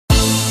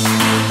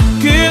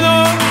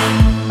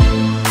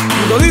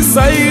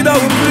side of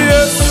the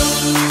place.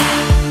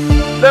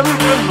 Them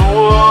you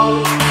know.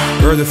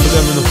 Ready for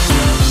them, you know.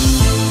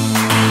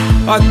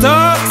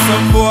 Attack,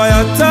 some boy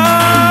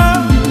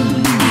attack.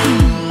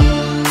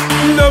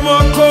 Them a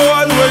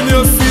coward when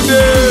you see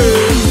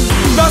them.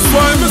 That's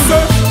why me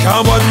say,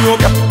 can't bad me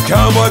up,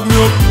 can't bad me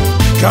up,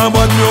 can't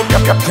bad me up,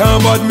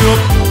 can't bad me up,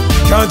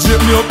 can't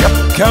jape me up,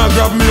 can't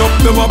grab me up.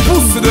 Them a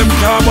pussy, them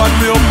can't bad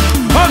me up.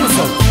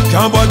 Handsome,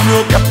 can't bad me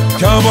up,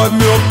 can't bad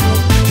me up,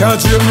 can't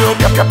jape me up,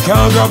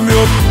 can't grab me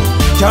up,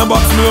 can't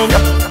box me up.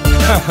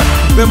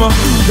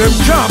 Them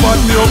can't bad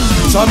me up.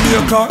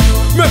 Jamaica,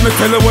 make me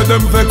tell you what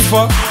them vex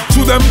for.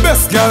 To them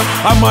best girl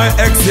and my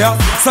ex, yeah.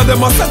 So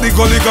them a say the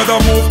gully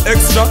gotta move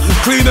extra.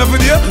 Clean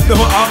every day,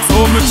 them a ask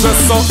how me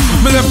dress up.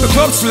 Me left the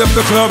club, she left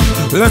the club.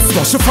 Let's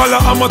go. She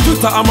follow on my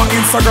Twitter, on my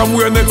Instagram,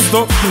 we're next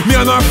up. Me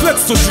and her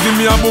flex, so she give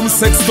me a boom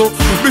sex too.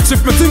 Bitch,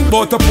 if me think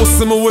about a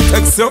pussy, me will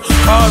text you.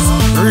 Cause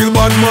real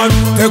bad man,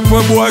 take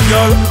one boy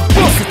girl,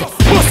 bust it up.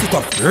 Bust it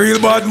up, real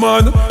bad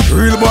man,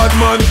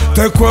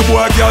 take one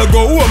boy girl,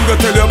 go home, go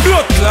tell your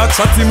blood clot,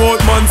 chat him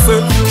out, man,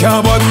 say, can't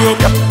bad me up,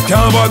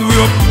 can't bad me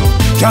up,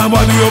 can't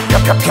bad me up,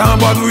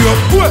 can't bad me up,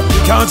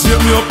 can't shape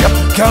me up,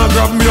 can't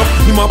grab me up,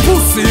 in my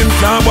pussy, him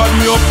can't bad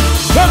me up,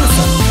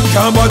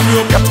 can't bad me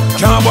up,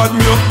 can't bad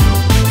me up,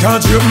 can't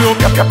shape me up,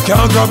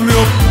 can't grab me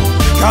up,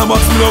 can't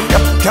box me up,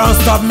 can't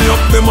stab me up,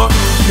 them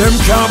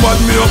can't bad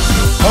me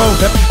up. Oh,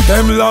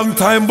 them long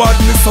time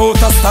badness out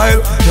of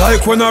style.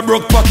 Like when I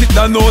broke pocket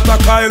that out a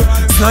Kyle.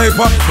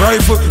 Sniper,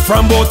 rifle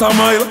from about a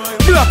mile.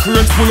 Black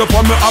range pull up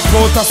on me up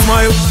out a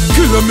smile.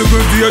 Kill them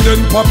good day then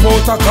pop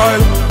out a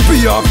Kyle.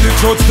 Be off the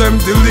church them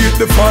delete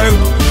the file.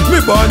 Me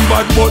born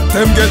bad but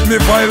them get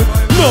me vile.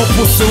 No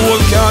pussy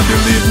hole can't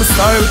delete me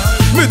style.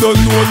 Me don't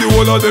know the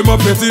whole of them a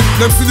petty.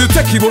 Them see the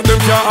techie but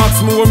them can't ask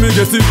me when me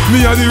get it.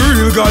 Me a the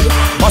real God,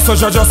 as a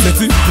Jaja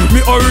set it. Me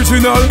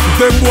original,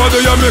 them boy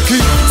they a make it.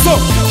 So,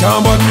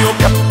 can't bad me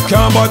up,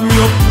 can't bad me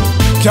up,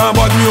 can't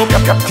bad me up,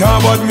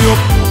 can't bad me up,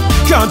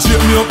 can't shape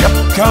me up,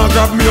 can't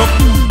grab me up.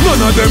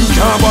 None of them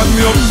can't bad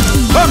me up.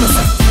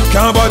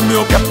 Can't bad me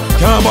up,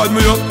 can't bad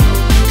me up,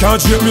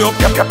 can't shape me up,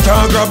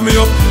 can't grab me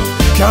up,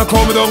 can't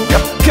calm me down,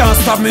 can't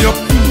stab me up.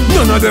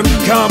 None of them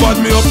can't bad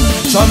me up.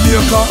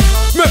 Jamaica,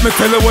 make me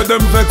tell you what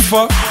them vex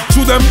for.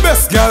 To them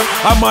best girl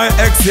and my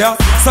ex, yeah.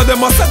 So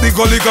them a say the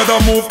gully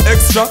gotta move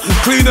extra.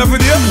 Clean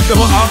every day,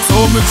 them a ask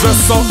how me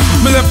dress up.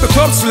 Me left the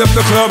club, she left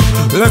the club.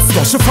 Let's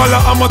go. She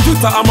follow on my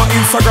Twitter, on my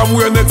Instagram,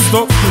 we're next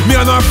up. Me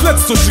and her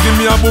flex, so she give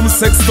me a boom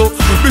sex too.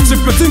 Bitch,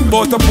 if me think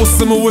about a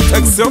pussy, me will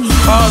text you.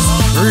 Cause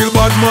real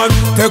bad man,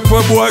 take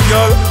one boy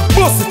girl,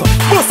 bust it up,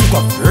 bust it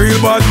up. Real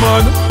bad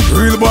man,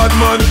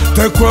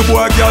 take one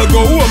boy girl,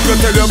 go home, go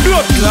tell your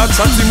blood clot,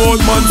 chat him out,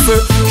 man, say,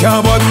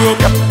 can't bad me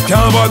up,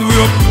 can't bad me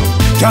up.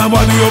 Can't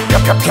bad me up,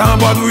 can't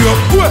bad me up,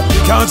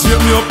 can't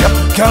shape me up,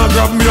 can't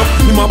grab me up,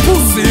 in my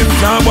pussy him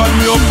can't bad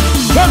me up.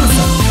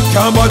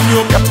 Can't bad me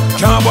up,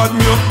 can't bad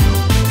me up,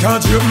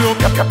 can't shape me up,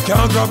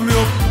 can't grab me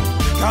up,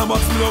 can't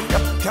box me up,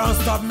 can't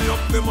stab me up,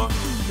 them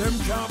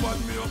can't bad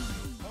me up.